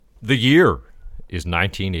The year is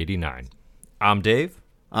 1989. I'm Dave.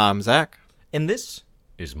 I'm Zach. And this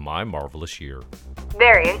is My Marvelous Year.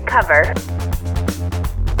 Variant cover.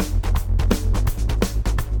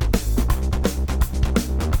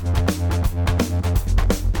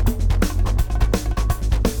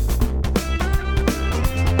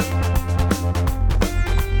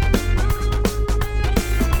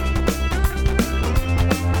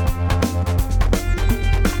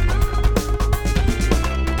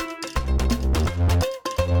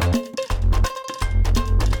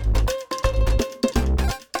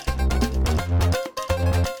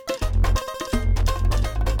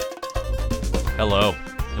 Hello,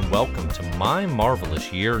 and welcome to My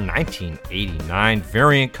Marvelous Year 1989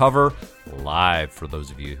 variant cover, live for those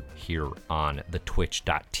of you here on the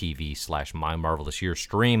twitch.tv/My Marvelous Year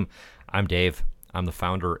stream. I'm Dave. I'm the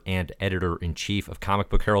founder and editor-in-chief of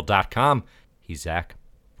comicbookherald.com. He's Zach.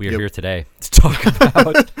 We are here today to talk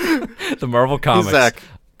about the Marvel Comics. He's Zach,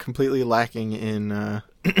 completely lacking in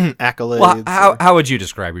accolades. Well, how would you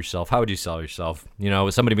describe yourself? How would you sell yourself? You know,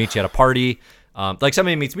 if somebody meets you at a party, like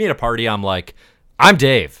somebody meets me at a party, I'm like, I'm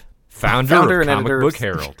Dave, founder of and Comic editor Book of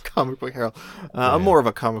Herald. Comic Book Herald. I'm more of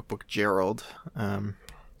a comic book Gerald.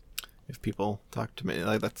 If people talk to me,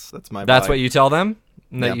 like that's my. That's vibe. what you tell them.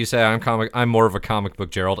 And that Yep. you say I'm more of a comic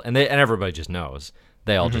book Gerald, and everybody just knows.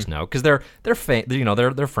 They all just know because they're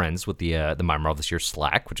friends with the My Marvelous Year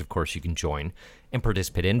Slack, which of course you can join and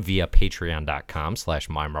participate in via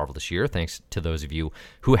patreon.com/My Marvelous Year. Thanks to those of you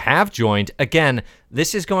who have joined. Again,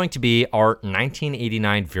 this is going to be our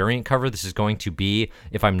 1989 variant cover. This is going to be,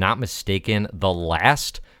 if I'm not mistaken, the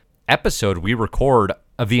last episode we record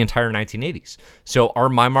of the entire 1980s. So our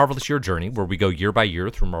My Marvelous Year journey, where we go year by year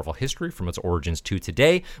through Marvel history from its origins to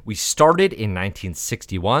today. We started in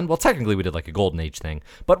 1961. Well, technically we did like a golden age thing,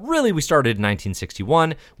 but really we started in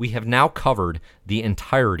 1961. We have now covered the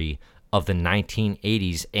entirety of the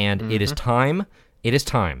 1980s, and it is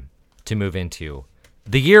time to move into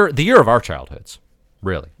the year of our childhoods,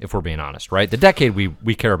 really, if we're being honest, right? The decade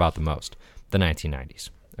we care about the most, the 1990s.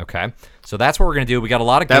 Okay, so that's what we're going to do. We got a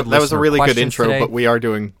lot of good That was a really good intro, today. but we are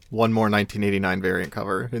doing one more 1989 variant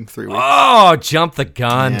cover in 3 weeks. Oh, jump the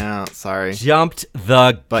gun. Yeah, sorry. Jumped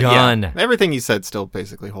the But gun. yeah, everything you said still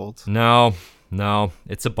basically holds. No,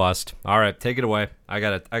 it's a bust. All right, take it away. I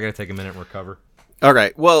gotta take a minute and recover. All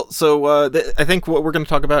right. Well, so I think what we're going to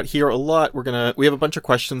talk about here a lot, we have a bunch of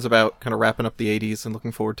questions about kind of wrapping up the 80s and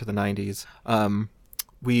looking forward to the 90s.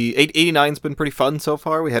 89's been pretty fun so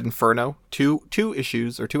far. We had Inferno, two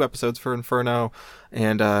episodes for Inferno,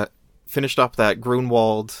 and finished up that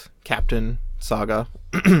Grunwald Captain saga,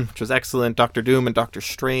 which was excellent. Doctor Doom and Doctor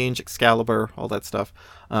Strange, Excalibur, all that stuff.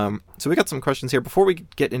 So we got some questions here. Before we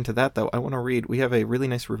get into that, though, I want to read. We have a really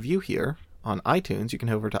nice review here on iTunes. You can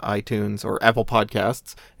head over to iTunes or Apple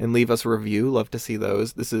Podcasts and leave us a review. Love to see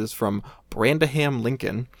those. This is from Brandaham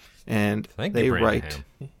Lincoln, and they write,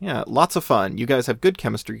 yeah, lots of fun. You guys have good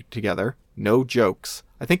chemistry together. No jokes.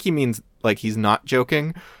 I think he means like he's not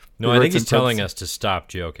joking. No, I think he's telling us to stop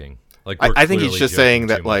joking. Like I think he's just saying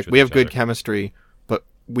that like we have good chemistry. chemistry, but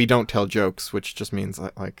we don't tell jokes, which just means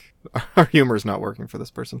like our humor is not working for this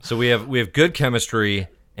person. So we have good chemistry,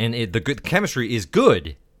 and the good chemistry is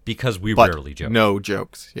good because we But rarely joke. no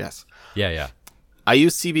jokes. Yes. Yeah. I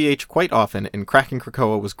use CBH quite often, and Kraken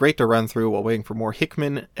Krakoa was great to run through while waiting for more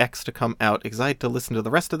Hickman X to come out. Excited to listen to the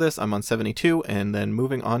rest of this. I'm on 72, and then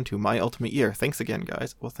moving on to My Ultimate Year. Thanks again,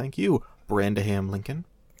 guys. Well, thank you, Brandaham Lincoln.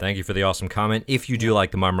 Thank you for the awesome comment. If you do like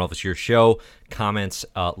the My Marvelous Year show, comments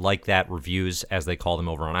like that, reviews, as they call them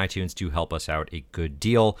over on iTunes, do help us out a good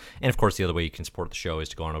deal. And, of course, the other way you can support the show is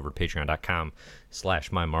to go on over to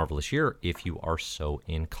patreon.com/My Marvelous Year if you are so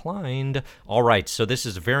inclined. All right, so this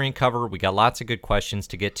is a variant cover. We got lots of good questions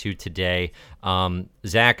to get to today.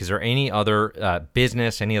 Zach, is there any other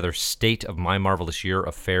business, any other state of My Marvelous Year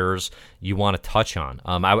affairs you want to touch on?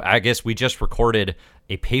 I guess we just recorded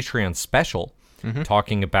a Patreon special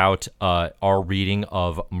talking about our reading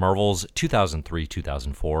of Marvel's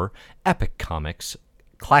 2003-2004 Epic Comics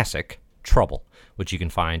classic, Trouble, which you can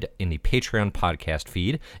find in the Patreon podcast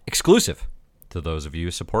feed, exclusive to those of you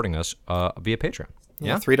supporting us via Patreon.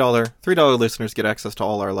 Yeah? $3 listeners get access to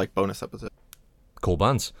all our like bonus episodes. Cool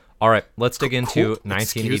buns. All right, let's dig into Cool-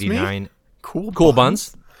 1989. Cool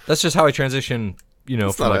buns? That's just how I transition,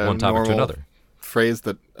 It's from not like a one topic to normal another. phrase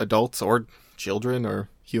that adults or children or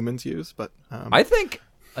humans use, but I think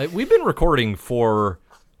we've been recording for,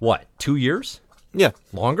 2 years? yeah.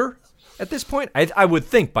 Longer? At this point? I would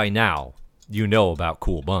think by now you know about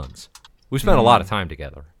Cool Buns. We spent a lot of time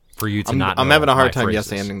together for you to not know I'm having a hard my time phrases.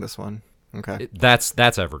 yes-anding this one. Okay.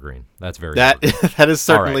 That's evergreen. That's very That evergreen. that is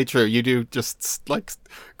certainly right. true. You do just like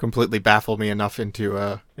completely baffle me enough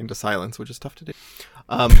into silence, which is tough to do.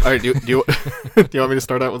 All right, do you do you want me to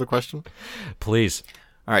start out with a question? Please.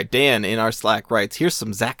 All right, Dan in our Slack writes, "Here's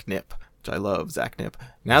some Zach Nip," which I love Zach Nip.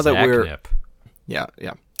 Now that Zach we're Nip. yeah.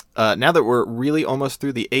 Now that we're really almost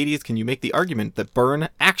through the 80s, can you make the argument that Byrne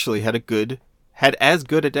actually had as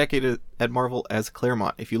good a decade at Marvel as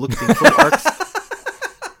Claremont? If you look at the full arcs,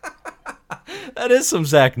 That is some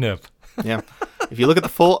Zach Nip. yeah. If you look at the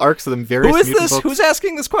full arcs of the various Who is mutant this? books, Who's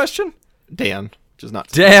asking this question? Dan, which is not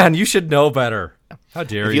Dan, you should know better. How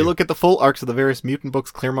dare If you look at the full arcs of the various mutant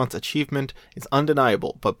books, Claremont's achievement is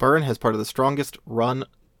undeniable, but Byrne was part of the strongest runs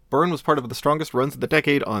of the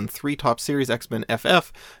decade on 3 top series, X-Men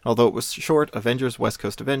FF, although it was short, Avengers, West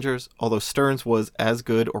Coast Avengers, although Stearns was as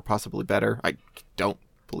good or possibly better. I don't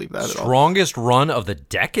believe that at all. Strongest run of the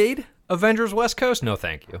decade? Avengers West Coast? No,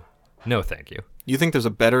 thank you. No, thank you. You think there's a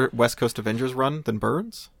better West Coast Avengers run than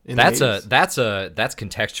Byrne's? That's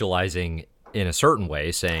contextualizing in a certain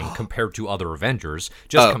way, saying compared to other Avengers,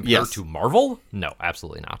 just compared to Marvel? No,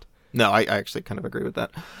 absolutely not. No, I actually kind of agree with that.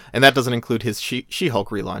 And that doesn't include his She-Hulk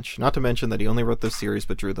relaunch, not to mention that he only wrote those series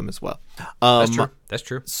but drew them as well. That's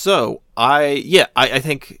true. So, I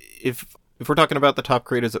think if we're talking about the top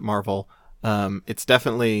creators at Marvel, it's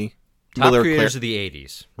definitely Top Miller, creators of the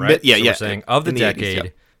 80s, right? Yeah, so we're saying of the decade,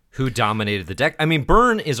 80s, who dominated the deck. I mean,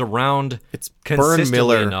 Byrne is around consistently Byrne,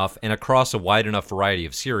 Miller enough and across a wide enough variety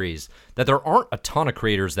of series that there aren't a ton of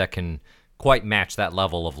creators that can quite match that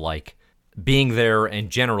level of like being there and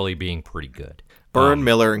generally being pretty good. Byrne,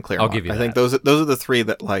 Miller, and Claremont. I'll give you I that. think those are the 3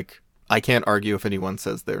 that like I can't argue if anyone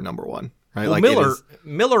says they're number 1. Right? Well, like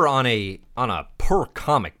Miller on a per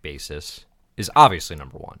comic basis is obviously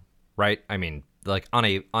number 1, right? I mean, like on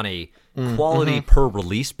a quality per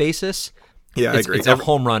release basis. Yeah, I agree. It's a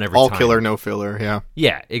home run every all time. All killer, no filler. Yeah.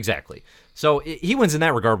 Yeah, exactly. So he wins in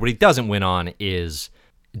that regard. What he doesn't win on is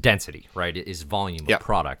density, right? Is volume of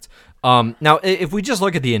product. Now, if we just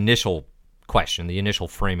look at the initial question, the initial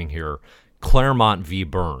framing here, Claremont v.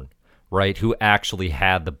 Byrne, right? Who actually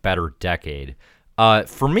had the better decade?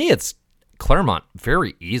 For me, it's Claremont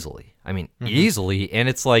very easily. I mean, easily, and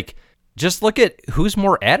it's like just look at who's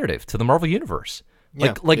more additive to the Marvel universe.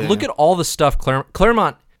 Look at all the stuff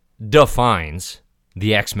Claremont defines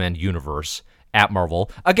the X-Men universe at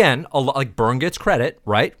Marvel. Again, like Byrne gets credit,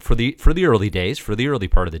 right, for the early days, for the early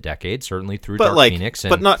part of the decade, certainly through Dark Phoenix,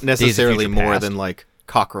 but not Days of necessarily Future more Past. than like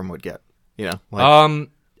Cockrum would get. You know, like,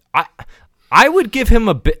 I would give him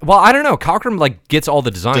a bit. Well, I don't know. Cockrum like gets all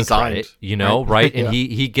the design credit, you know, right? And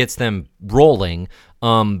he gets them rolling.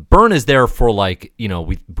 Byrne is there for like, you know,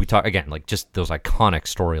 we talk again like just those iconic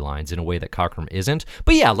storylines in a way that Cockrum isn't.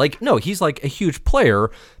 But yeah, like no, he's like a huge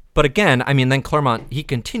player. But again, I mean, then Claremont, he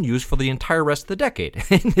continues for the entire rest of the decade.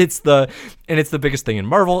 and it's the biggest thing in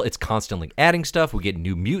Marvel. It's constantly adding stuff. We get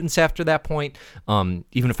New Mutants after that point. Even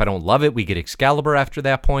if I don't love it, we get Excalibur after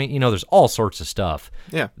that point. You know, there's all sorts of stuff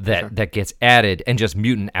that gets added, and just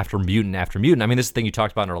mutant after mutant after mutant. I mean, this is the thing you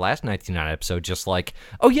talked about in our last 1999 episode, just like,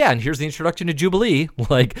 oh yeah, and here's the introduction to Jubilee.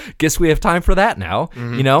 Like, guess we have time for that now.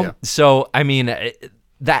 You know? Yeah. So, I mean,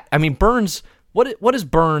 Byrne's, what is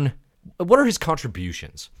Byrne, what are his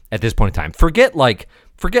contributions at this point in time? Forget like,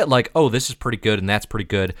 oh, this is pretty good and that's pretty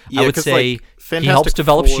good. Yeah, I would say like, he helps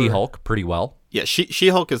develop She-Hulk pretty well. Yeah,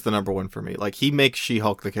 She-Hulk is the number 1 for me. Like, he makes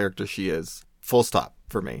She-Hulk the character she is. Full stop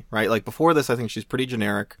for me, right? Like, before this, I think she's pretty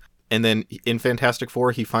generic. And then in Fantastic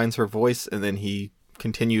Four, he finds her voice, and then he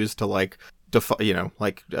continues to, like,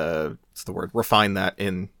 refine that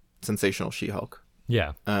in Sensational She-Hulk.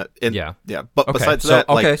 Yeah. But besides that,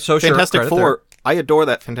 Fantastic Four, I adore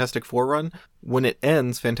that Fantastic Four run. When it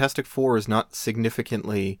ends, Fantastic Four is not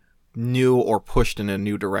significantly new or pushed in a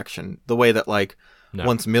new direction. The way that, like,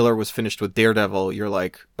 once Miller was finished with Daredevil, you're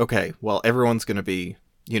like, okay, well, everyone's going to be,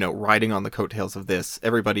 you know, riding on the coattails of this.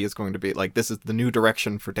 Everybody is going to be like, this is the new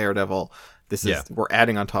direction for Daredevil. We're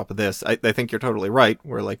adding on top of this. I think you're totally right.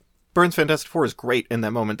 We're like, Byrne's Fantastic Four is great in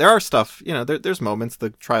that moment. There are stuff, you know, there's moments,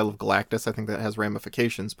 the Trial of Galactus, I think that has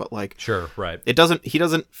ramifications, but like, sure, right. He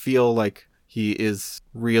doesn't feel like he is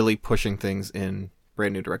really pushing things in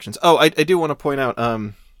brand new directions. Oh, I do want to point out,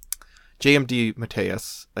 JMD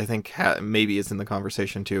Mateus, I think maybe is in the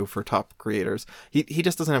conversation too for top creators. He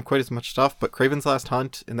just doesn't have quite as much stuff, but Kraven's Last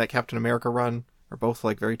Hunt and that Captain America run are both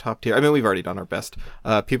like very top tier. I mean, we've already done our best.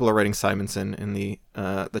 People are writing Simonson in the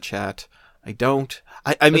chat. I don't.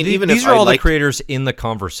 I mean, even these if are all the creators in the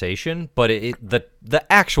conversation, but the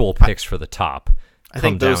actual picks for the top I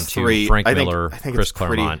think come those down three, to Frank Miller, Chris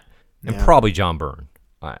Claremont, and probably John Byrne.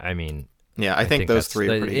 I mean, Yeah, I think those that's three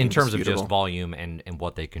are pretty in terms of indisputable. just volume and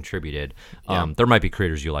what they contributed. Yeah. There might be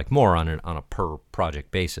creators you like more on a per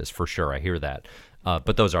project basis, for sure. I hear that,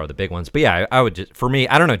 but those are the big ones. But yeah, I would just, for me,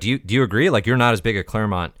 I don't know. Do you agree? Like, you're not as big a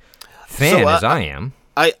Claremont fan as I am.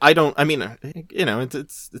 I don't. I mean, you know,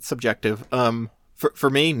 it's subjective. For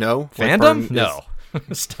me, no. Like, Fandom? Byrne No.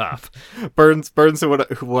 Stop. Burns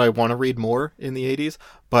who I want to read more in the 80s,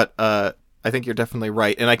 but I think you're definitely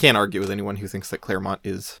right, and I can't argue with anyone who thinks that Claremont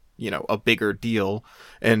is, you know, a bigger deal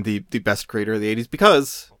and the best creator of the 80s,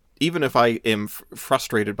 because even if I am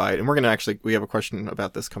frustrated by it, and we have a question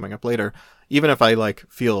about this coming up later, even if I like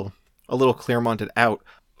feel a little Claremonted out,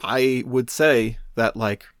 I would say that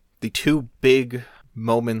like the two big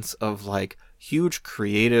moments of like huge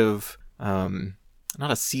creative not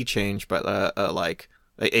a sea change, but like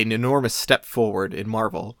an enormous step forward in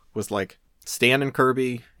Marvel was like Stan and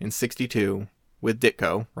Kirby in '62 with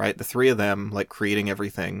Ditko, right? The three of them like creating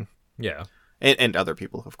everything. Yeah. And other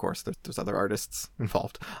people, of course. There's other artists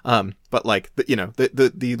involved. But like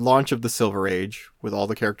the launch of the Silver Age with all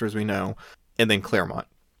the characters we know, and then Claremont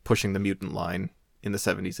pushing the mutant line in the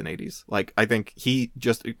 70s and 80s. Like, I think he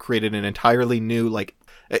just created an entirely new, like,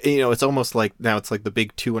 you know, it's almost like now it's like the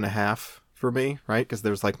big 2.5 for me, right? Because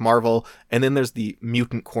there's like Marvel, and then there's the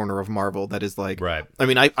mutant corner of Marvel that is like, right. I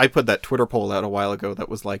mean, I put that Twitter poll out a while ago that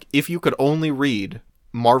was like, if you could only read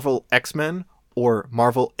Marvel X-Men or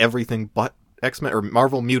Marvel everything but X-Men, or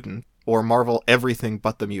Marvel Mutant or Marvel everything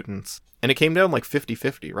but the mutants, and it came down like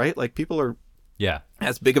 50-50, right? Like, people are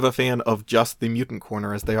as big of a fan of just the mutant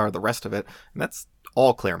corner as they are the rest of it, and that's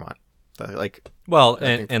all Claremont. Like, well,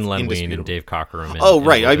 and Len Wein and Dave Cockrum. And,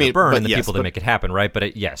 right. And I mean, Byrne but and the yes, people that make it happen, right?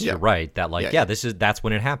 But you're right that like Yeah. that's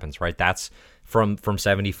when it happens, right? That's from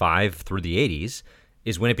 75 through the 80s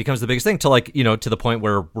is when it becomes the biggest thing, to like, you know, to the point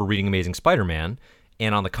where we're reading Amazing Spider-Man,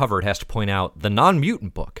 and on the cover it has to point out the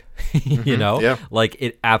non-mutant book. You know, yeah. Like,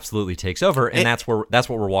 it absolutely takes over, and that's what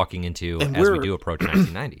we're walking into as we do approach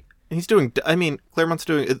 1990. And he's doing, I mean, Claremont's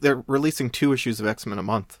doing, they're releasing 2 issues of X-Men a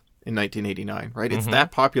month in 1989, right? It's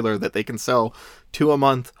that popular that they can sell 2 a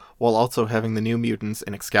month while also having the New Mutants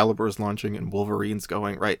and Excalibur's launching and Wolverine's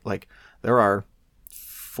going, right? Like, there are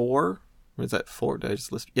 4, what is that, 4? Did I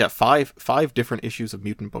just list? Yeah, 5 different issues of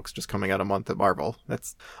mutant books just coming out a month at Marvel.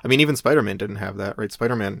 That's, I mean, even Spider-Man didn't have that, right?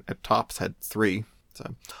 Spider-Man at tops had 3.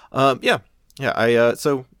 So,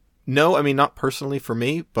 so, no, I mean, not personally for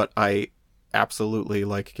me, but I absolutely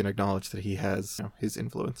like can acknowledge that he has, you know, his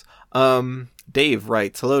influence. Dave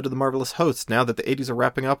writes, hello to the marvelous hosts. Now that the 80s are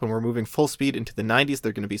wrapping up and we're moving full speed into the 90s, there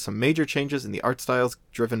are going to be some major changes in the art styles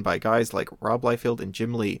driven by guys like Rob Liefeld and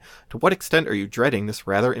Jim Lee. To what extent are you dreading this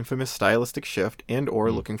rather infamous stylistic shift and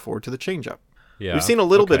or looking forward to the change up? Yeah, we've seen a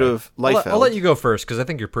little bit of Liefeld. I'll let you go first, because I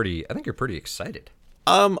think you're pretty excited.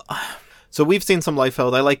 So we've seen some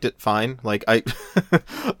Liefeld. I liked it fine. Like, I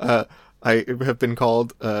I have been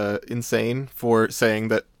called insane for saying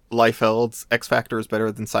that Liefeld's X Factor is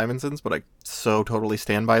better than Simonson's, but I so totally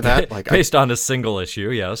stand by that. Like, based on a single issue,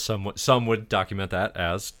 yeah, some would document that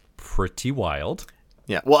as pretty wild.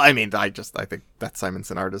 Yeah, well, I mean, I think that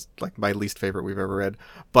Simonson art is like my least favorite we've ever read.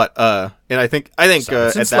 But and I think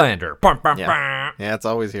Simonson slander. Yeah, it's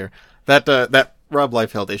always here. That Rob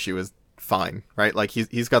Liefeld issue is fine, right? Like,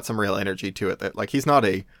 he's got some real energy to it. That, like, he's not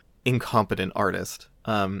a incompetent artist.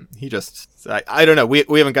 He just, I don't know.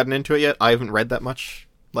 We haven't gotten into it yet. I haven't read that much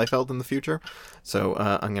Liefeld in the future, so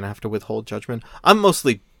I'm gonna have to withhold judgment.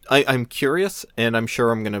 I'm curious, and I'm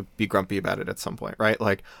sure I'm gonna be grumpy about it at some point, right?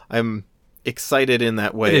 Like, I'm excited in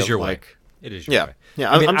that way. It is your like, way. It is your way.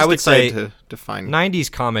 Yeah. I mean, I'm just I would excited say to define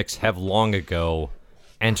 90s comics have long ago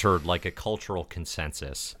entered like a cultural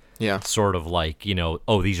consensus. Yeah. Sort of like, you know,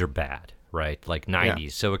 oh, these are bad, right? Like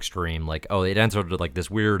 90s, so extreme. Like, oh, it entered like this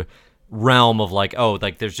weird realm of like, oh,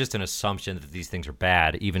 like there's just an assumption that these things are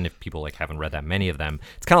bad, even if people like haven't read that many of them.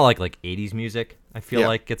 It's kind of like 80s music. I feel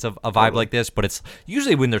like it's a vibe like this, but it's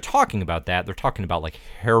usually when they're talking about that, they're talking about like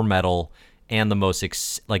hair metal and the most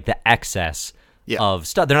like the excess of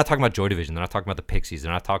stuff. They're not talking about Joy Division. They're not talking about the Pixies.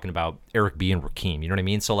 They're not talking about Eric B. and Rakim. You know what I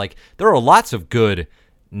mean? So like there are lots of good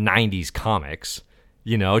 90s comics,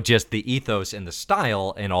 you know, just the ethos and the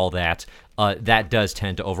style and all that, that does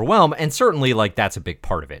tend to overwhelm. And certainly like that's a big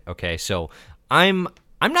part of it. Okay. So I'm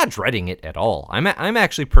not dreading it at all. I'm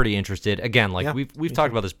actually pretty interested. Again, like we've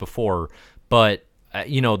talked about this before, but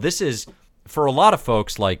you know, this is for a lot of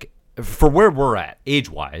folks, like for where we're at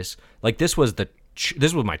age-wise, like this was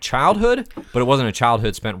my childhood, but it wasn't a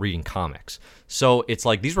childhood spent reading comics. So it's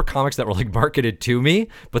like these were comics that were like marketed to me,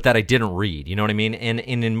 but that I didn't read. You know what I mean? And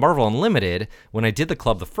in Marvel Unlimited, when I did the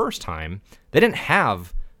club the first time, they didn't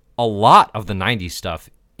have a lot of the 90s stuff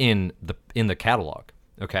in the catalog.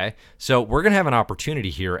 Okay, so we're gonna have an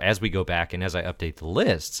opportunity here as we go back and as I update the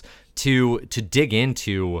lists to dig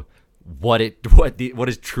into what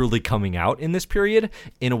is truly coming out in this period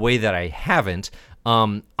in a way that I haven't.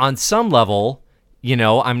 On some level,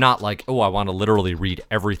 I'm not like, oh, I want to literally read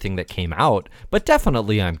everything that came out, but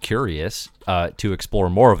definitely I'm curious to explore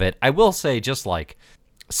more of it. I will say, just like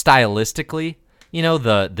stylistically,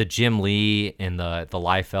 the Jim Lee and the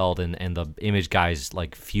Liefeld and the Image guys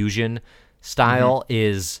like fusion style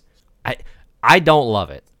is, I don't love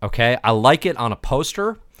it. Okay, I like it on a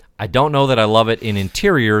poster. I don't know that I love it in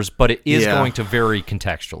interiors, but it is going to vary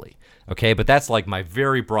contextually. Okay, but that's like my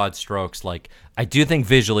very broad strokes. Like, I do think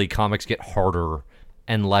visually comics get harder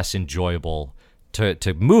and less enjoyable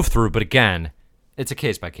to move through, but again, it's a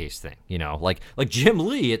case-by-case thing, like Jim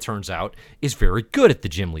Lee, it turns out, is very good at the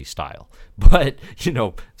Jim Lee style, but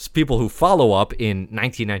people who follow up in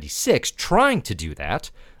 1996 trying to do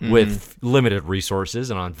that with limited resources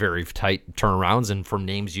and on very tight turnarounds and from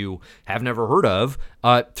names you have never heard of,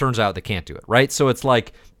 turns out they can't do it, right? So it's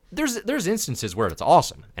like there's instances where it's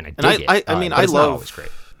awesome, and I dig it. I mean, I love. Not always great.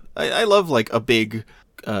 I love like a big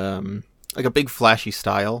flashy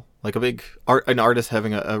style, like an artist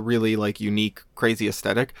having a really like unique, crazy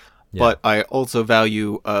aesthetic. Yeah. But I also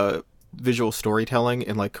value visual storytelling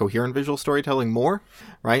and like coherent visual storytelling more,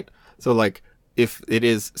 right? So like if it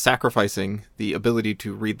is sacrificing the ability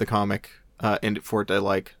to read the comic and for it to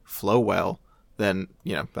like flow well, then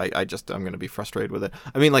I'm going to be frustrated with it.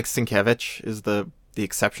 I mean, like Sienkiewicz is the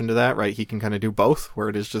exception to that, right? He can kind of do both, where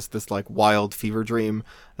it is just this like wild fever dream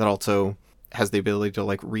that also has the ability to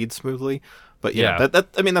like read smoothly. But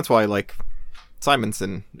that's why like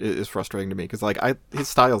Simonson is frustrating to me, because like his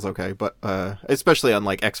style's okay, but especially on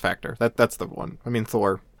like X Factor, that's the one. I mean,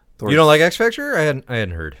 Thor. You don't like X Factor? I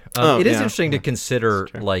hadn't heard. It is interesting to consider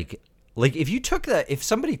like if you took that, if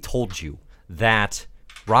somebody told you that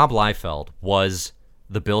Rob Liefeld was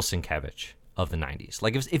the Bill Sienkiewicz of the 90s,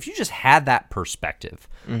 like if you just had that perspective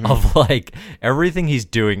of like everything he's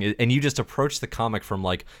doing, and you just approach the comic from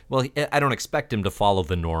like, well, I don't expect him to follow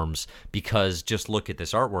the norms because just look at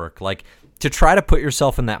this artwork, like to try to put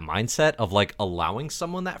yourself in that mindset of like allowing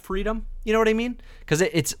someone that freedom, you know what I mean? Because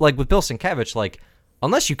it's like with Bill Sienkiewicz, like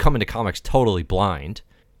unless you come into comics totally blind,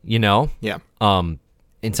 in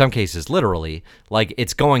some cases literally, like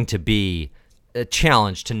it's going to be a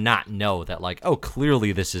challenge to not know that like, oh,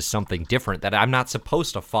 clearly this is something different that I'm not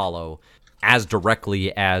supposed to follow as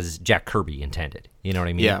directly as Jack Kirby intended. You know what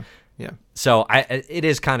I mean? Yeah. So it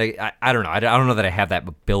is kind of, I don't know. I don't know that I have that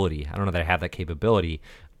ability. I don't know that I have that capability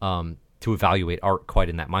to evaluate art quite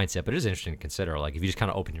in that mindset, but it is interesting to consider. Like if you just kind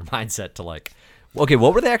of open your mindset to like, okay,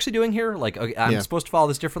 what were they actually doing here? Like, okay, I'm supposed to follow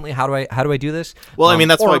this differently. How do I do this? Well, I mean,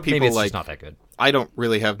 that's why people maybe it's like just not that good. I don't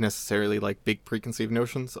really have necessarily like big preconceived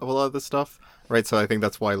notions of a lot of this stuff, right? So I think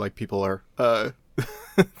that's why like people are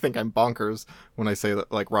think I'm bonkers when I say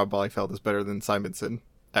that like Rob Liefeld is better than Simonson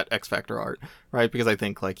at X Factor art, right? Because I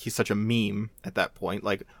think like he's such a meme at that point.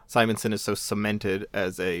 Like Simonson is so cemented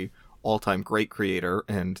as a all-time great creator,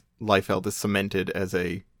 and Liefeld is cemented as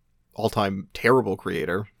a all-time terrible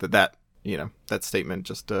creator. That statement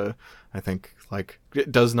just I think like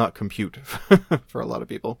it does not compute for a lot of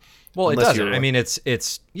people. Well, it doesn't. I mean, it's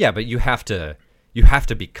but you have to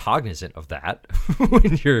be cognizant of that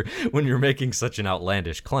when you're making such an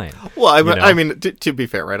outlandish claim. Well, I mean, to be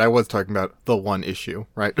fair, right? I was talking about the one issue,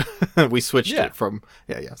 right? We switched it from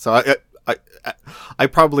So I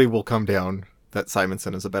probably will come down that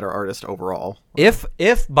Simonson is a better artist overall. If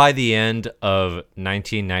by the end of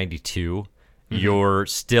 1992 you're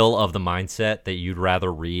still of the mindset that you'd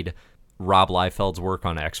rather read Rob Liefeld's work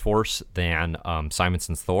on X-Force than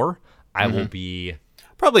Simonson's Thor, I will be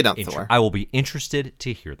probably not Thor. I will be interested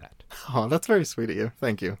to hear that. Oh, that's very sweet of you.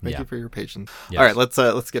 Thank you. Thank you for your patience. Yes. All right,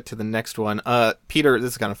 let's get to the next one. Peter,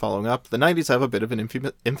 this is kind of following up. The 90s have a bit of an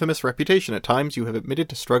infamous reputation. At times, you have admitted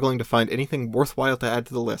to struggling to find anything worthwhile to add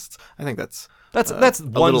to the lists. I think that's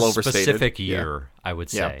one specific year. I would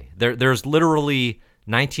say there's literally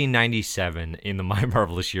 1997 in the My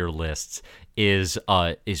Marvelous Year lists is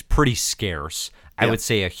pretty scarce. I would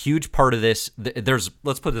say a huge part of this,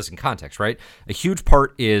 let's put this in context, right? A huge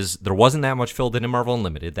part is there wasn't that much filled in Marvel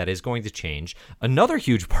Unlimited. That is going to change. Another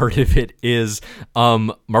huge part of it is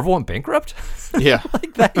Marvel went bankrupt. Yeah.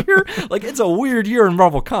 Like that year. Like it's a weird year in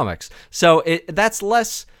Marvel Comics. So that's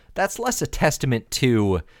less a testament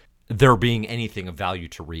to there being anything of value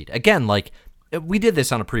to read. Again, like we did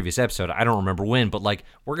this on a previous episode. I don't remember when, but like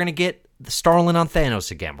we're going to get Starlin on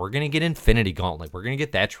Thanos again. We're going to get Infinity Gauntlet. We're going to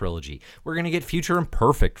get that trilogy. We're going to get Future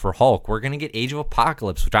Imperfect for Hulk. We're going to get Age of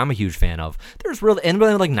Apocalypse, which I'm a huge fan of. There's really, and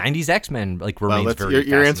like 90s X-Men like remains very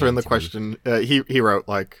you're answering the fascinating question. He wrote,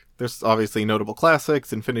 like, there's obviously notable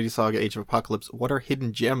classics, Infinity Saga, Age of Apocalypse. What are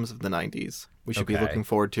hidden gems of the 90s we should be looking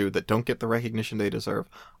forward to that don't get the recognition they deserve?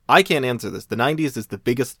 I can't answer this. The 90s is the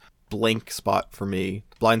biggest blank spot for me,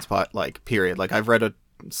 blind spot, like, period. Like, I've read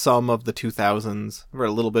some of the 2000s. I read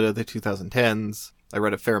a little bit of the 2010s. I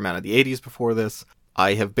read a fair amount of the 80s before this.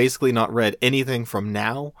 I have basically not read anything from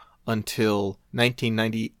now until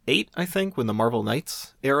 1998, I think, when the Marvel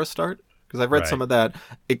Knights era start. Because I've read some of that,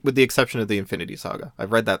 with the exception of the Infinity Saga.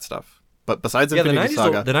 I've read that stuff. But besides Infinity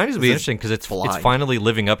Saga... The 90s will be interesting because it's finally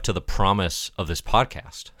living up to the promise of this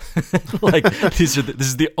podcast. Like, this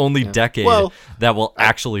is the only decade that will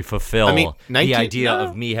actually fulfill the idea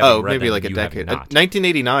of me having read maybe like a decade.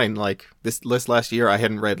 1989, like, this last year, I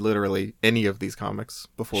hadn't read literally any of these comics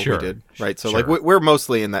before we did. Right? So, like, we're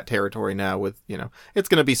mostly in that territory now with, it's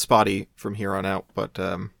going to be spotty from here on out. But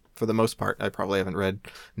for the most part, I probably haven't read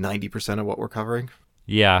 90% of what we're covering.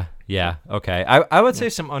 Yeah, okay. I would say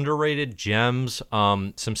some underrated gems,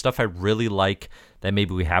 some stuff I really like that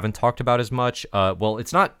maybe we haven't talked about as much. Well,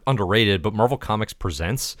 it's not underrated, but Marvel Comics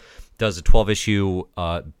Presents does a 12-issue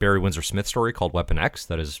Barry Windsor Smith story called Weapon X.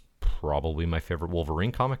 That is probably my favorite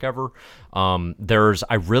Wolverine comic ever.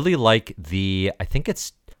 I really like I think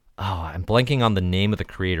it's, I'm blanking on the name of the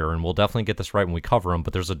creator, and we'll definitely get this right when we cover him,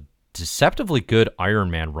 but there's a deceptively good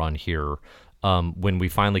Iron Man run here. When we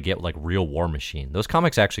finally get like real War Machine. Those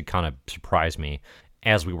comics actually kind of surprised me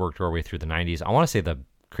as we worked our way through the 90s. I want to say the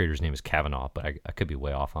creator's name is Kavanaugh, but I could be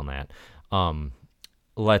way off on that.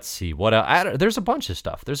 Let's see. What there's a bunch of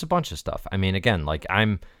stuff. I mean, again, like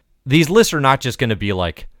these lists are not just going to be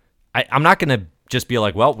like, I'm not going to just be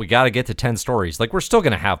like, well, we got to get to 10 stories. Like, we're still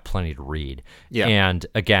going to have plenty to read. Yeah. And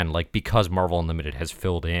again, like, because Marvel Unlimited has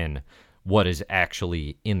filled in what is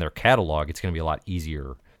actually in their catalog, it's going to be a lot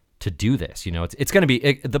easier to do this. It's going to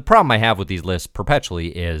be the problem I have with these lists perpetually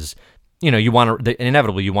is,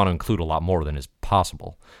 inevitably you want to include a lot more than is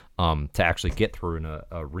possible to actually get through in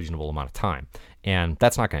a reasonable amount of time. And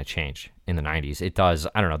that's not going to change in the 90s. It does.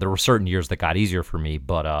 I don't know. There were certain years that got easier for me,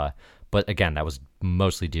 but again, that was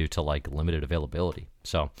mostly due to like limited availability.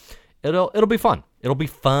 So it'll be fun. It'll be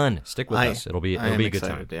fun. Stick with us. It'll be a good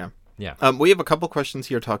time. Yeah. We have a couple questions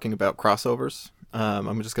here talking about crossovers.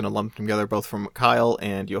 I'm just going to lump them together, both from Kyle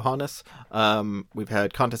and Johannes. We've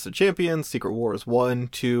had Contest of Champions, Secret Wars 1,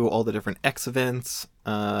 2, all the different X events.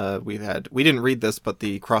 We didn't read this, but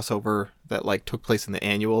the crossover that like took place in the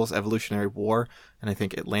annuals, Evolutionary War, and I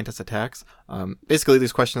think Atlantis Attacks. Basically,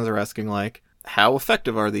 these questions are asking like, how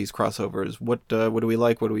effective are these crossovers? What do we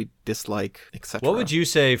like? What do we dislike, etc.? What would you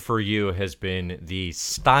say for you has been the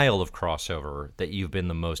style of crossover that you've been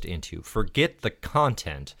the most into? Forget the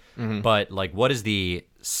content, but like, what is the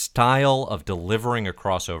style of delivering a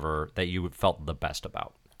crossover that you felt the best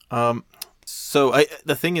about? So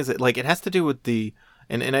the thing is, it has to do with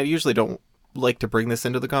and I usually don't like to bring this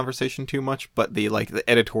into the conversation too much, but the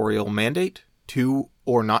editorial mandate to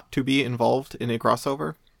or not to be involved in a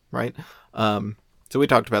crossover, right? So we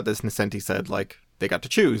talked about this, and Nesenti said, like, they got to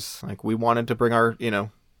choose. Like, we wanted to bring our,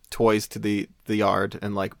 toys to the yard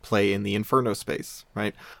and, like, play in the Inferno space,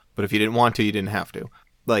 right? But if you didn't want to, you didn't have to.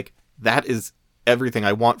 Like, that is everything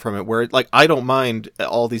I want from it, where, like, I don't mind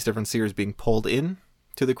all these different series being pulled in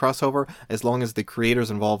to the crossover, as long as the creators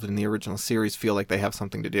involved in the original series feel like they have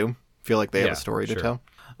something to do, feel like they have a story to tell.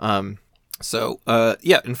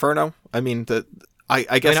 Inferno. I mean,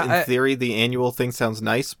 I guess in theory the annual thing sounds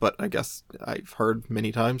nice, but I guess I've heard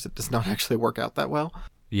many times it does not actually work out that well.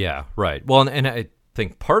 Yeah, right. Well, and I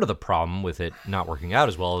think part of the problem with it not working out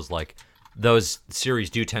as well is like those series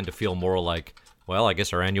do tend to feel more like, well, I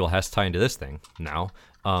guess our annual has to tie into this thing now,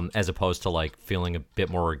 as opposed to like feeling a bit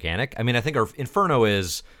more organic. I mean, I think our Inferno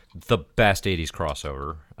is the best 80s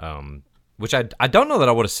crossover, which I don't know that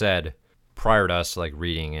I would have said prior to us like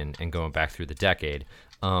reading and going back through the decade.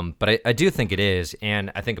 But I do think it is,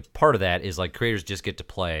 and I think part of that is like creators just get to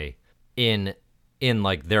play in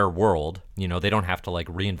like their world. They don't have to like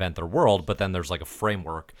reinvent their world, but then there's like a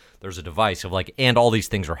framework, there's a device of like, and all these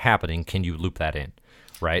things are happening. Can you loop that in,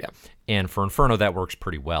 right? Yeah. And for Inferno, that works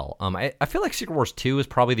pretty well. I feel like Secret Wars 2 is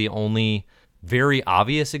probably the only very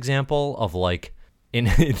obvious example of like in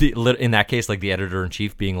that case, like the editor in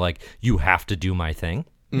chief being like, you have to do my thing.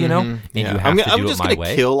 And you have to do it my way. I'm just going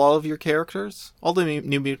to kill all of your characters. All the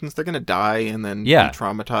New Mutants, they're going to die and then be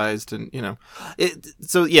traumatized. And,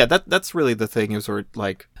 that's really the thing is where,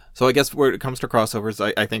 like... So I guess where it comes to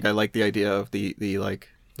crossovers, I think I like the idea of the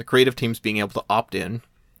creative teams being able to opt in,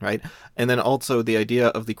 right? And then also the idea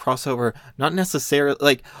of the crossover, not necessarily,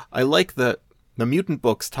 like, I like the mutant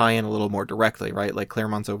books tie in a little more directly, right? Like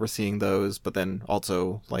Claremont's overseeing those, but then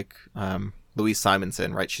also like Louise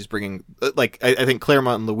Simonson, right? She's bringing, like, I think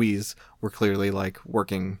Claremont and Louise were clearly like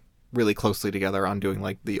working really closely together on doing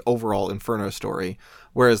like the overall Inferno story.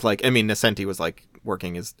 Whereas like, I mean, Nascenti was like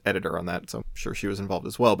working as editor on that, so I'm sure she was involved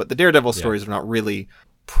as well. But the Daredevil stories are not really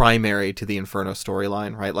primary to the Inferno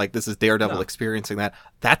storyline, right? Like this is Daredevil experiencing that.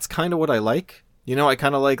 That's kind of what I like. You know, I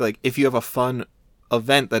kind of like if you have a fun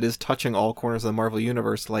event that is touching all corners of the Marvel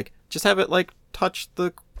universe, like just have it like touch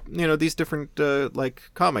the, you know, these different like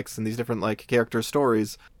comics and these different like character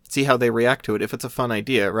stories, see how they react to it. If it's a fun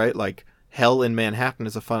idea, right? Like Hell in Manhattan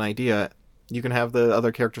is a fun idea. You can have the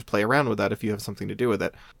other characters play around with that if you have something to do with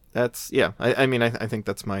it. That's, yeah, I mean, I think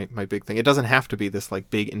that's my big thing. It doesn't have to be this like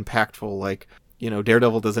big impactful, like, you know,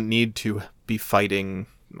 Daredevil doesn't need to be fighting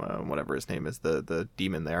whatever his name is, the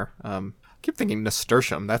demon there. I keep thinking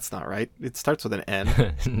Nasturtium. That's not right. It starts with an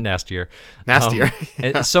N. Nastier. Yeah.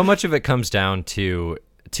 And so much of it comes down to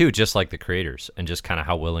just like the creators and just kind of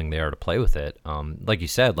how willing they are to play with it. Like you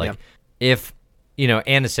said, like if, you know,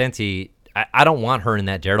 Ann Nocenti, I don't want her in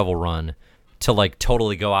that Daredevil run to like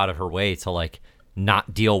totally go out of her way to like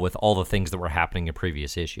not deal with all the things that were happening in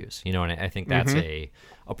previous issues, you know, and I think that's a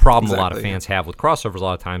problem a lot of fans have with crossovers a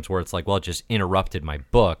lot of times, where it's like, well, it just interrupted my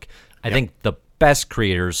book. I think the best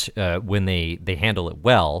creators, when they handle it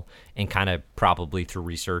well and kind of probably through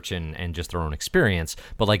research and just their own experience,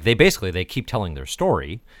 but like they keep telling their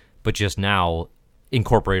story, but just now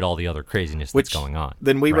incorporate all the other craziness that's going on.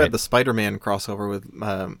 Then we read the Spider-Man crossover with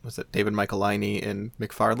was it David Michelinie and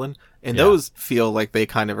McFarlane, and those feel like they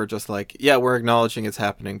kind of are just like, yeah, we're acknowledging it's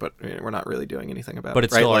happening, but we're not really doing anything about it. But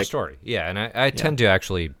it's still our story, and I tend to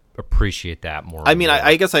actually appreciate that more. I mean,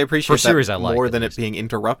 I guess I appreciate series that I like, more than it being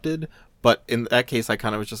interrupted. But in that case, I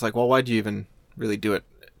kind of was just like, well, why'd you even really do it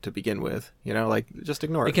to begin with? You know, like just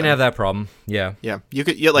ignore it. You can have that problem, yeah. You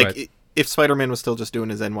could, if Spider-Man was still just doing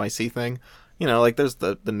his NYC thing. You know, like, there's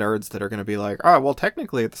the nerds that are going to be like, well,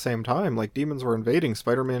 technically at the same time, like, demons were invading,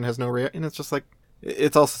 Spider-Man has no reaction. And it's just like,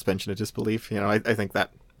 it's all suspension of disbelief. You know, I think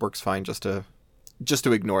that works fine just to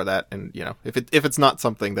ignore that. And, you know, if it's not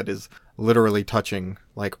something that is literally touching,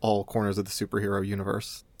 like, all corners of the superhero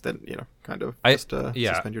universe, then, you know, kind of suspend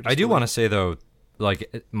your disbelief. I do want to say, though,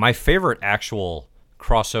 like, my favorite actual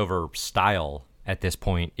crossover style at this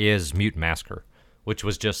point is Mutant Massacre, which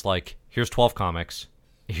was just like, here's 12 comics,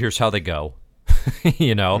 here's how they go.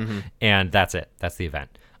 You know, and that's it. That's the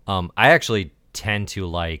event. I actually tend to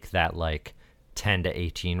like that, like 10 to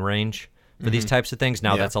 18 range for these types of things.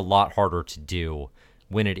 Now, that's a lot harder to do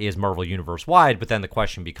when it is Marvel Universe wide, but then the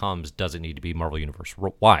question becomes, does it need to be Marvel Universe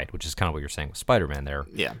wide, which is kind of what you're saying with Spider-Man there.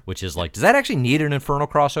 Yeah. Which is like, does that actually need an Inferno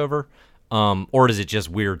crossover? Or is it just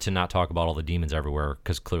weird to not talk about all the demons everywhere?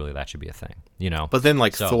 Because clearly that should be a thing, you know? But then,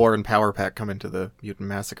 like, Thor and Power Pack come into the Mutant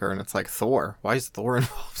Massacre, and it's like, Thor? Why is Thor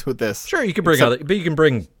involved with this? Sure, you can bring but you can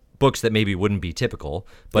bring books that maybe wouldn't be typical,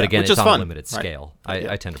 but again, it's on a limited scale. Right.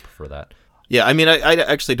 I tend to prefer that. Yeah, I mean, I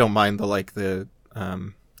actually don't mind the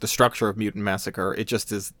structure of Mutant Massacre. It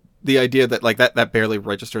just is the idea that, like, that barely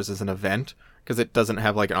registers as an event, because it doesn't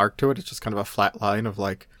have, like, an arc to it. It's just kind of a flat line of,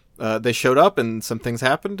 like, they showed up and some things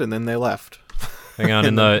happened and then they left. Hang on,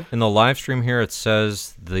 in the live stream here it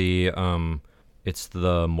says it's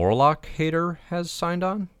the Morlock hater has signed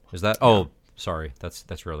on. Is that? Oh, sorry, that's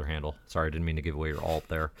your other handle. Sorry, I didn't mean to give away your alt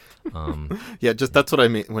there. That's what I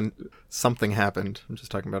mean when something happened. I'm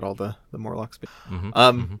just talking about all the Morlocks.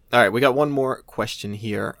 All right, we got one more question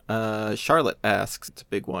here. Charlotte asks, it's a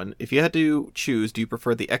big one. If you had to choose, do you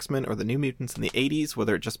prefer the X-Men or the New Mutants in the 80s,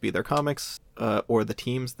 whether it just be their comics or the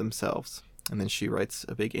teams themselves? And then she writes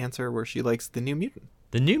a big answer where she likes the New Mutant.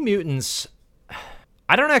 The New Mutants,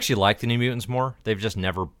 I don't actually like the New Mutants more. They've just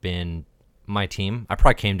never been my team. I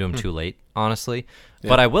probably came to them too late, honestly. Yeah.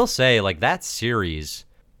 But I will say, like, that series,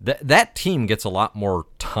 that team gets a lot more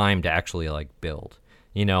time to actually, like, build.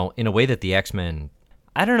 You know, in a way that the X-Men,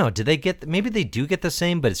 I don't know, maybe they do get the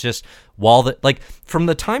same, but it's just, like, from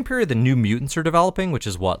the time period the New Mutants are developing, which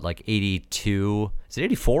is what, like, 82, is it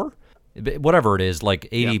 84? Whatever it is, like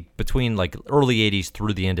 80, between, like, early 80s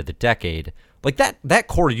through the end of the decade, like, that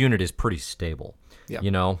core unit is pretty stable. Yeah.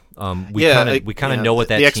 You know, we kind of know what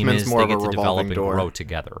that team is. They get to develop and grow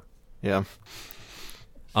together. Yeah.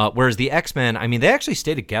 Whereas the X-Men, I mean, they actually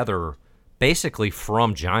stay together basically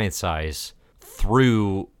from Giant Size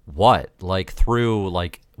through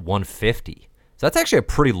 150. So that's actually a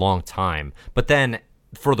pretty long time. But then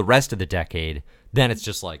for the rest of the decade, then it's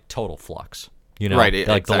just like total flux. You know, Right,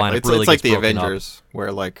 like exactly. the lineup It's really like gets the broken up. Avengers,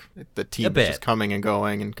 where like the team's bit. just coming and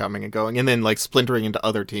going and coming and going, and then like splintering into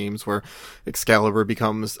other teams where Excalibur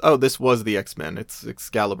becomes, oh, this was the X-Men. It's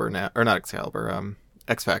Excalibur now, or not Excalibur,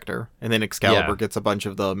 X Factor, and then Excalibur Yeah. gets a bunch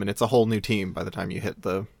of them, and it's a whole new team by the time you hit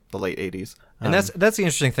the late 80s. And that's the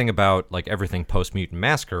interesting thing about like everything post Mutant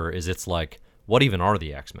Massacre is it's like, what even are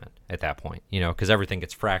the X-Men at that point? You know, because everything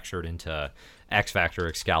gets fractured into X Factor,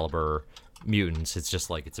 Excalibur, mutants. It's just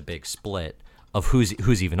like it's a big split of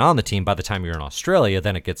who's even on the team. By the time you're in Australia,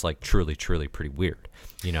 then it gets like truly pretty weird.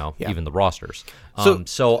 You know, Yeah. even the rosters. Asking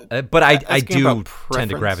But I do about tend to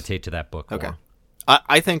preference- gravitate to that book Okay. more.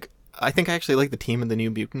 I think I actually like the team and the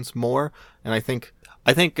New Mutants more, and I think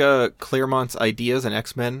Claremont's ideas and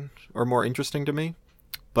X-Men are more interesting to me.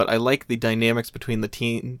 But I like the dynamics between the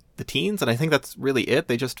teens, and I think that's really it.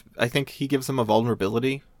 I think he gives them a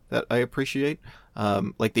vulnerability that I appreciate.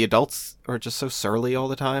 Like the adults are just so surly all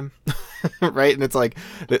the time, right? And it's like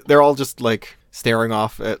they're all just like staring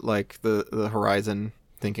off at like the horizon,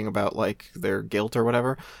 thinking about like their guilt or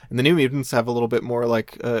whatever. And the New Mutants have a little bit more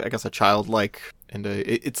like I guess a childlike, and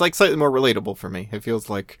it's like slightly more relatable for me. It feels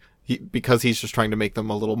like because he's just trying to make them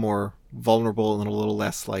a little more vulnerable and a little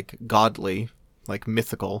less like godly, like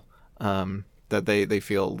mythical. That they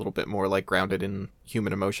feel a little bit more like grounded in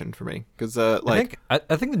human emotion for me, because like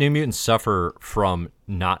I think the New Mutants suffer from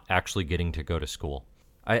not actually getting to go to school.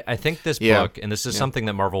 I think this Yeah. book, and this is something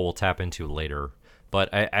that Marvel will tap into later, but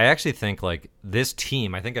I actually think like this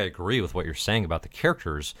team, I think I agree with what you're saying about the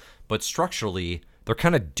characters, but structurally they're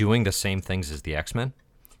kind of doing the same things as the X-Men.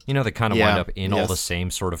 You know, they kind of Yeah. wind up in all Yes. the same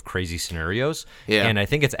sort of crazy scenarios. Yeah. And I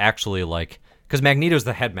think it's actually like, because Magneto's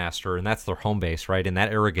the headmaster and that's their home base, right? And that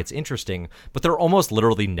era gets interesting, but they're almost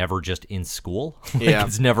literally never just in school. Like, Yeah.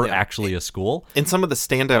 it's never Yeah. actually a school. and some of the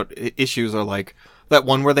standout issues are like that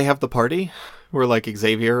one where they have the party, where like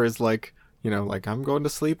Xavier is like, you know, like, I'm going to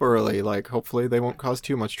sleep early, like hopefully they won't cause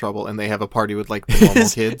too much trouble, and they have a party with like the normal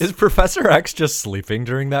kids. Is Professor X just sleeping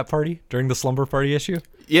during that party, during the slumber party issue?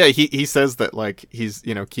 Yeah, he says that like he's,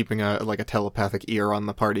 you know, keeping a telepathic ear on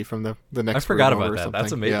the party from the next. I forgot room about or that. something.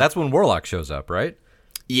 That's amazing. Yeah. That's when Warlock shows up, right?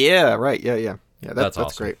 Yeah, right. Yeah. That's That's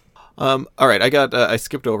awesome. great. All right, I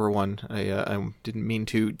skipped over one. I didn't mean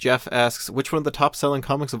to. Jeff asks, which one of the top-selling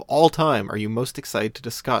comics of all time are you most excited to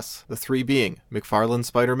discuss? The three being McFarlane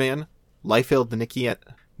Spider-Man, Liefeld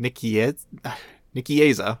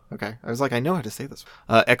Nikieza. Okay, I was like, I know how to say this.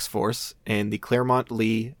 X-Force, and the Claremont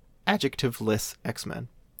Lee adjectiveless X-Men.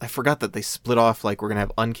 I forgot that they split off, like, we're going to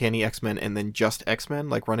have Uncanny X-Men and then just X-Men,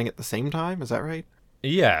 like, running at the same time? Is that right?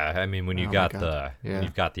 Yeah, I mean, when you Oh my got God. Yeah. when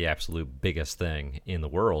you've got the absolute biggest thing in the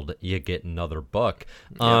world, you get another book.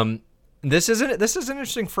 This is an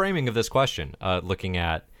interesting framing of this question. Looking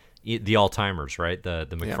at the all-timers, right? The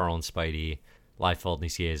McFarlane Spidey, Liefeld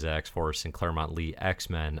Nikieza X-Force, and Claremont Lee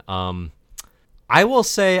X-Men. I will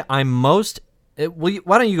say I'm most.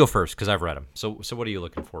 Why don't you go first? Because I've read them. So what are you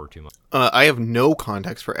looking forward to most? I have no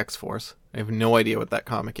context for X-Force. I have no idea what that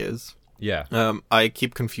comic is. Yeah. I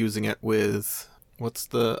keep confusing it with, what's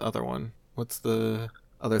the other one? What's the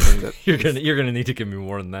other thing that You're gonna need to give me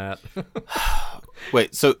more than that.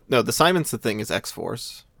 Wait, so no, the Simonson thing is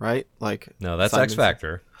X-Force, right? Like No, that's Simon's- X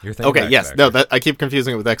Factor. You're thinking Okay, X yes, Factor. no, that I keep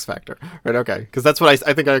confusing it with X Factor. Right, okay, because that's what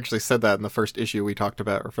I think I actually said that in the first issue we talked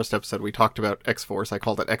about, or first episode we talked about X-Force. I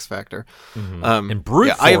called it X Factor. And brute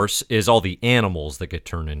yeah, I have- force is all the animals that get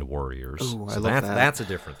turned into warriors. Ooh, I so love that. that's a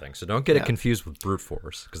different thing. So don't get Yeah. it confused with brute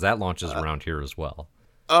force because that launches around here as well.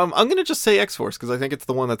 I'm gonna just say X-Force because I think it's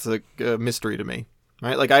the one that's a mystery to me.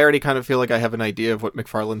 Right, like I already kind of feel like I have an idea of what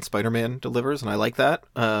McFarlane Spider-Man delivers, and I like that.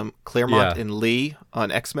 Claremont Yeah. and Lee on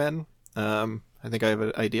X-Men. I think I have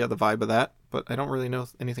an idea of the vibe of that, but I don't really know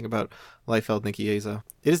anything about Liefeld Nikieza.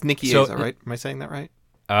 It is Nikieza, So- right? Am I saying that right?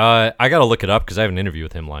 I got to look it up because I have an interview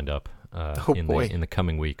with him lined up Oh, in boy. the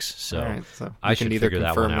coming weeks. So All right, so I you should can neither figure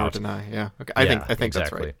that one confirm nor out. deny. Yeah, okay. I think that's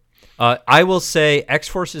exactly. right. I will say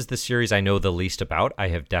X-Force is the series I know the least about. I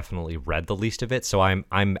have definitely read the least of it, so I'm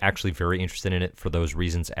actually very interested in it for those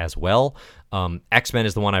reasons as well. X-Men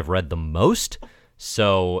is the one I've read the most.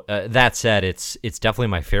 So that said, it's definitely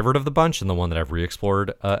my favorite of the bunch and the one that I've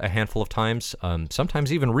re-explored a handful of times,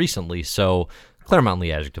 sometimes even recently. So Claremont Lee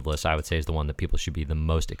Adjectiveless, I would say, is the one that people should be the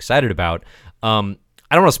most excited about. I don't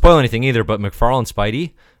want to spoil anything either, but McFarlane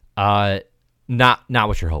Spidey, not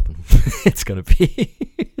what you're hoping it's going to be.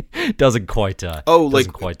 Doesn't quite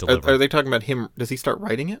doesn't quite deliver. Are they talking about him? Does he start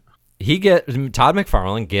writing it? Todd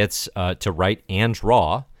McFarlane gets to write and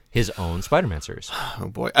draw his own Spider-Man series. Oh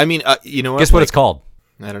boy. I mean, you know what? Guess what it's called?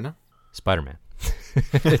 I don't know. Spider-Man.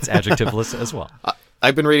 It's adjectiveless as well.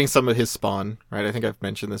 I've been reading some of his Spawn, right? I think I've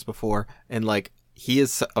mentioned this before, and like he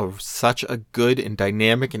is such a good and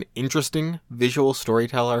dynamic and interesting visual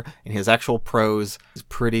storyteller, and his actual prose is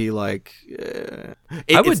pretty like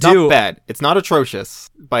it's not bad. It's not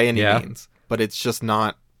atrocious by any means, but it's just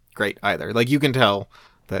not great either. Like, you can tell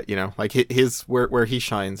that, you know, like his where he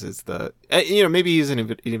shines is the you know, maybe he's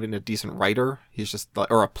even a decent writer. He's just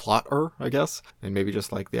or a plotter, I guess, and maybe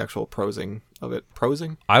just like the actual prosing of it.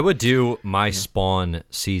 I would do my Spawn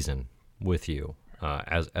season with you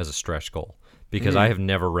as a stretch goal, because I have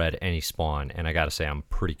never read any Spawn, and I got to say I'm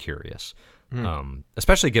pretty curious,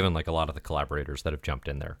 especially given like a lot of the collaborators that have jumped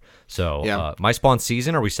in there. So my Spawn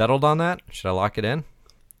season, are we settled on that? Should I lock it in?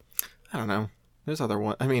 I don't know. There's other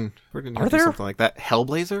one. I mean, we're gonna do something like that.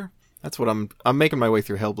 Hellblazer. That's what I'm making my way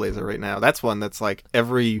through Hellblazer right now. That's one that's like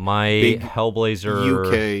every big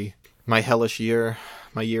Hellblazer UK, my hellish year,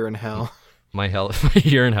 my year in hell. My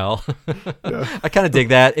year in hell. I kind of dig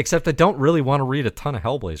that, except I don't really want to read a ton of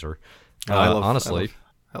Hellblazer. Honestly,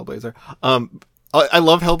 I love Hellblazer. I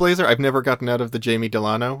love Hellblazer. I've never gotten out of the Jamie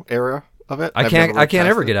Delano era of it. I can't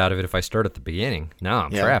ever get out of it if I start at the beginning. No,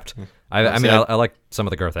 I'm trapped. I mean, I like some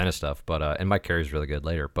of the Garth Ennis stuff, but and Mike Carey's really good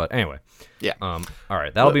later. But anyway, all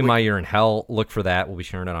right, that'll be My Year in Hell. Look for that. We'll be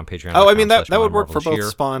sharing it on Patreon. Oh, I mean, that would work for both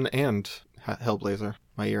Spawn and Hellblazer.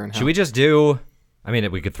 My Year in Hell. Should we just do? I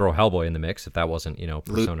mean, we could throw Hellboy in the mix if that wasn't, you know,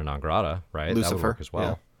 persona non grata, right? Lucifer, that would work as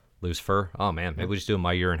well. Lucifer. Oh man, maybe we just do a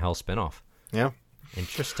My Year in Hell spinoff. Yeah.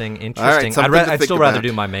 Interesting. All right, I'd still rather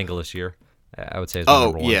do My Manga this year. I would say it's my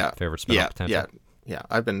number one favorite spinoff potential. Yeah.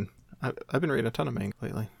 I've been reading a ton of manga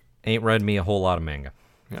lately. Ain't read me a whole lot of manga.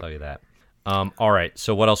 I'll tell you that. All right.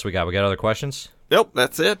 So what else we got? We got other questions? Nope,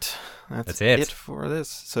 that's it. That's it for this.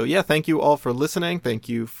 So yeah, thank you all for listening. Thank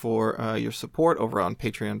you for your support over on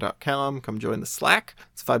patreon.com. Come join the Slack.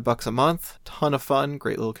 It's $5 a month. Ton of fun.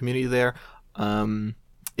 Great little community there.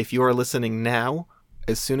 If you are listening now,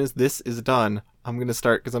 as soon as this is done, I'm going to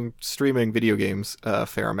start, because I'm streaming video games a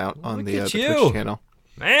fair amount on the Twitch channel.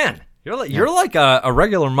 Man, you're like a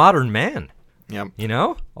regular modern man. Yeah. You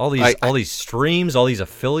know? All these streams, all these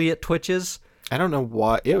affiliate Twitches. I don't know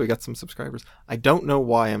why. Yeah, we got some subscribers. I don't know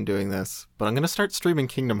why I'm doing this, but I'm going to start streaming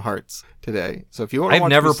Kingdom Hearts today. So if you want to I've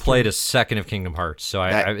never played a second of Kingdom Hearts, so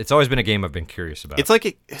it's always been a game I've been curious about. It's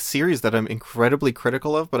like a series that I'm incredibly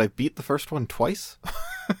critical of, but I beat the first one twice.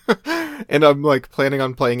 And I'm like planning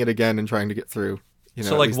on playing it again and trying to get through. You know,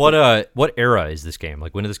 so like what era is this game?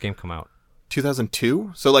 Like when did this game come out?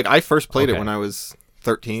 2002. So like I first played it when I was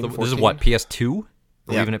 13, 14. This is what, PS2? Or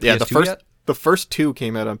even at PS2 yet? The first two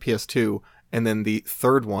came out on PS2. And then the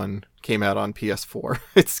third one came out on PS4.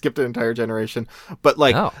 It skipped an entire generation. But,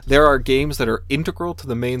 like, there are games that are integral to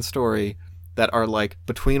the main story that are, like,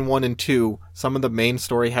 between 1 and 2. Some of the main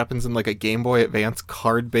story happens in, like, a Game Boy Advance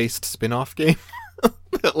card-based spin-off game.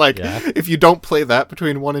 If you don't play that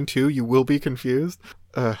between 1 and 2, you will be confused.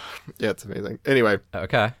 Yeah, it's amazing. Anyway.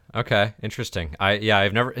 Okay. Interesting.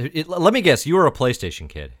 I've never... let me guess. You were a PlayStation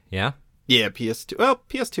kid, yeah? Yeah, PS2. Well,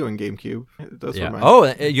 PS2 and GameCube. Those were mine. Oh,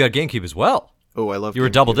 you had GameCube as well. Oh, I love. You were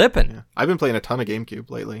double dipping. Yeah. I've been playing a ton of GameCube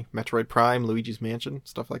lately. Metroid Prime, Luigi's Mansion,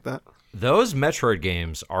 stuff like that. Those Metroid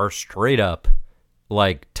games are straight up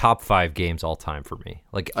like top 5 games all time for me.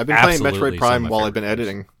 Like I've been playing Metroid Prime while I've been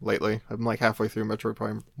editing lately. I'm like halfway through Metroid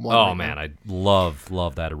Prime 1. Oh man, I love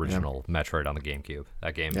that original Metroid on the GameCube.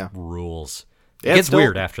 That game rules. Yeah, it gets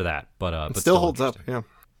weird after that, but it still holds up. Yeah.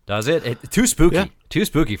 Does it? Too spooky. Yeah. Too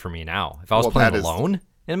spooky for me now. If I was playing alone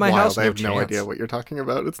in my house, I have no idea what you're talking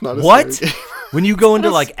about. It's not a what? scary game. When you go into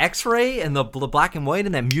like X-ray and the black and white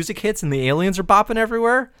and that music hits and the aliens are bopping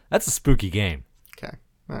everywhere, that's a spooky game. Okay.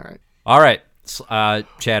 All right.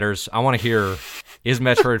 Chatters, I want to hear, is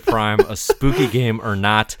Metroid Prime a spooky game or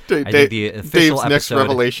not? I think the official Dave's next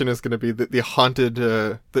revelation is going to be the haunted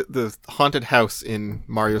the haunted house in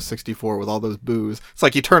Mario 64 with all those boos. It's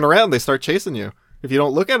like you turn around, they start chasing you. If you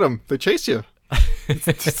don't look at them, they chase you.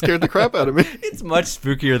 It scared the crap out of me. It's much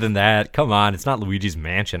spookier than that. Come on, it's not Luigi's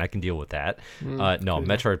Mansion. I can deal with that.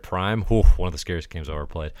 Metroid Prime, one of the scariest games I've ever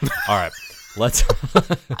played. All right, let's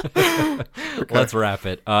wrap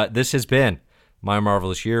it. This has been My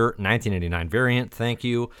Marvelous Year 1989 variant. Thank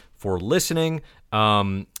you for listening.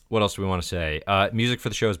 What else do we want to say? Music for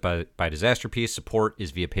the show is by Disaster Piece. Support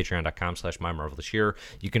is via patreon.com/MyMarvelousYear.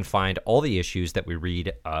 You can find all the issues that we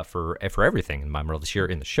read for everything in My Marvelous Year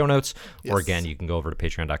in the show notes. Yes. Or again, you can go over to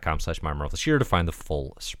patreon.com/MyMarvelousYear to find the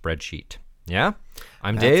full spreadsheet. Yeah?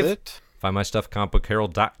 I'm Dave. It. Find my stuff,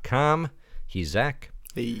 comicbookherald.com. He's Zach.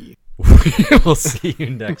 Hey. We'll see you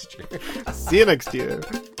next year. See you next year.